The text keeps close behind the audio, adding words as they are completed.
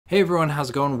Hey everyone,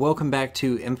 how's it going? Welcome back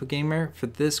to InfoGamer. For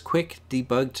this quick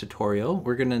debug tutorial,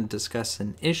 we're going to discuss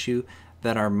an issue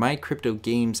that our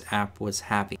MyCryptoGames app was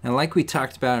having. And like we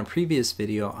talked about in a previous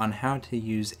video on how to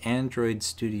use Android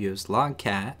Studio's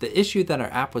Logcat, the issue that our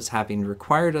app was having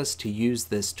required us to use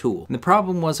this tool. And the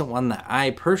problem wasn't one that I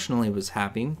personally was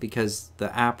having because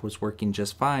the app was working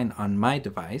just fine on my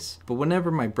device, but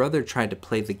whenever my brother tried to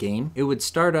play the game, it would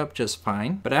start up just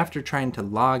fine, but after trying to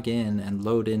log in and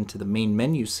load into the main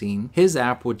menu scene, his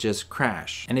app would just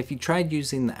crash. And if he tried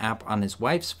using the app on his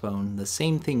wife's phone, the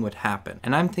same thing would happen.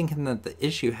 And I'm thinking that the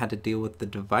issue had to deal with the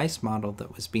device model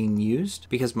that was being used,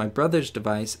 because my brother's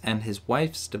device and his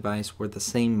wife's device were the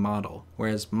same model,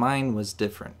 whereas mine was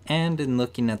different. And in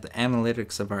looking at the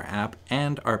analytics of our app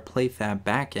and our PlayFab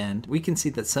backend, we can see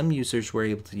that some users were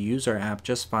able to use our app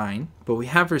just fine, but we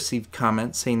have received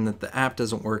comments saying that the app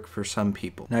doesn't work for some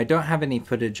people. Now I don't have any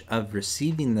footage of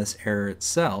receiving this error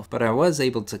itself, but I was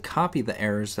able to copy the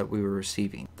errors that we were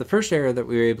receiving. The first error that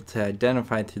we were able to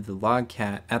identify through the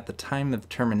Logcat at the time of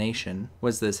termination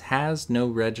was this has no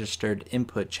registered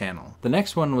input channel. The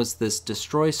next one was this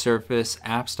destroy surface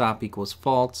appStopped equals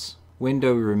false,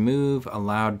 window remove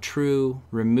allowed true,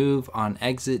 remove on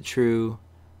exit true,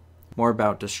 more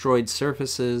about destroyed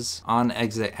surfaces, on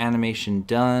exit animation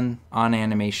done, on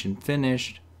animation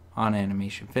finished, on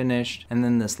animation finished, and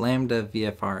then this Lambda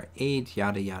VFR8,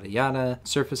 yada yada yada,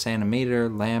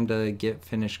 SurfaceAnimator, Lambda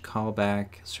getFinishedCallback,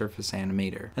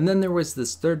 SurfaceAnimator. And then there was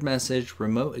this third message,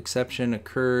 remote exception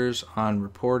occurs on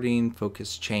reporting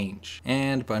focus change,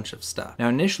 and a bunch of stuff. Now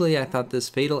initially I thought this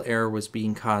fatal error was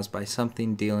being caused by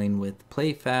something dealing with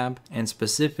PlayFab, and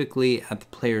specifically at the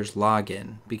player's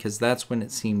login, because that's when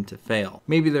it seemed to fail.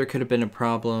 Maybe there could have been a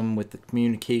problem with the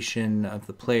communication of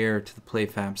the player to the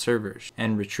PlayFab servers,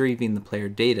 and retrieving the player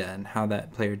data and how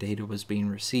that player data was being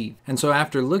received. And so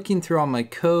after looking through all my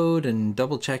code and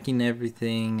double checking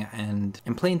everything and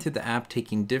playing through the app,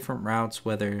 taking different routes,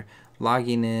 whether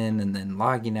logging in and then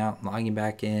logging out and logging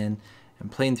back in,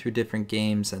 and playing through different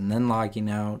games and then logging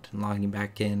out and logging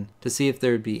back in to see if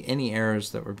there would be any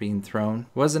errors that were being thrown,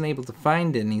 wasn't able to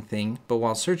find anything. But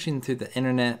while searching through the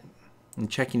internet and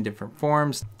checking different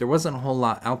forums, there wasn't a whole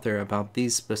lot out there about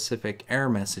these specific error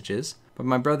messages. But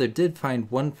my brother did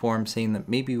find one forum saying that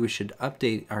maybe we should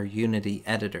update our Unity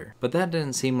editor. But that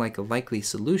didn't seem like a likely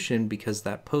solution because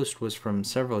that post was from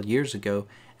several years ago,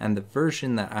 and the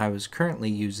version that I was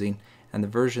currently using and the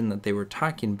version that they were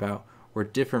talking about were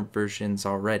different versions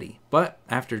already. But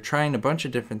after trying a bunch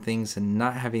of different things and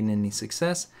not having any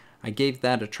success, I gave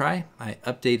that a try. I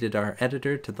updated our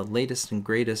editor to the latest and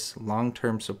greatest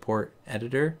long-term support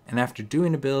editor, and after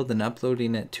doing a build and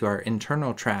uploading it to our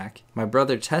internal track, my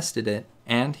brother tested it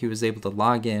and he was able to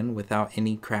log in without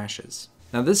any crashes.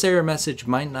 Now this error message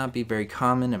might not be very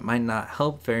common, it might not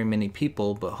help very many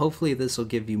people, but hopefully this will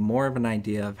give you more of an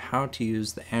idea of how to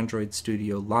use the Android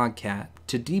Studio Logcat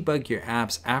to debug your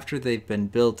apps after they've been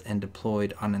built and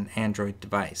deployed on an Android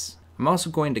device. I'm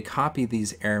also going to copy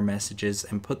these error messages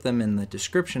and put them in the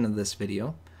description of this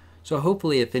video, so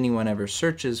hopefully if anyone ever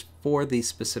searches for these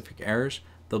specific errors,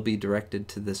 they'll be directed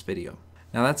to this video.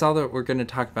 Now that's all that we're going to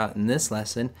talk about in this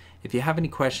lesson. If you have any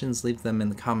questions, leave them in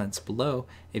the comments below.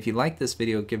 If you like this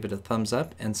video, give it a thumbs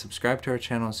up and subscribe to our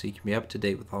channel so you can be up to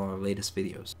date with all our latest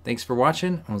videos. Thanks for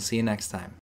watching, and we'll see you next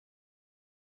time.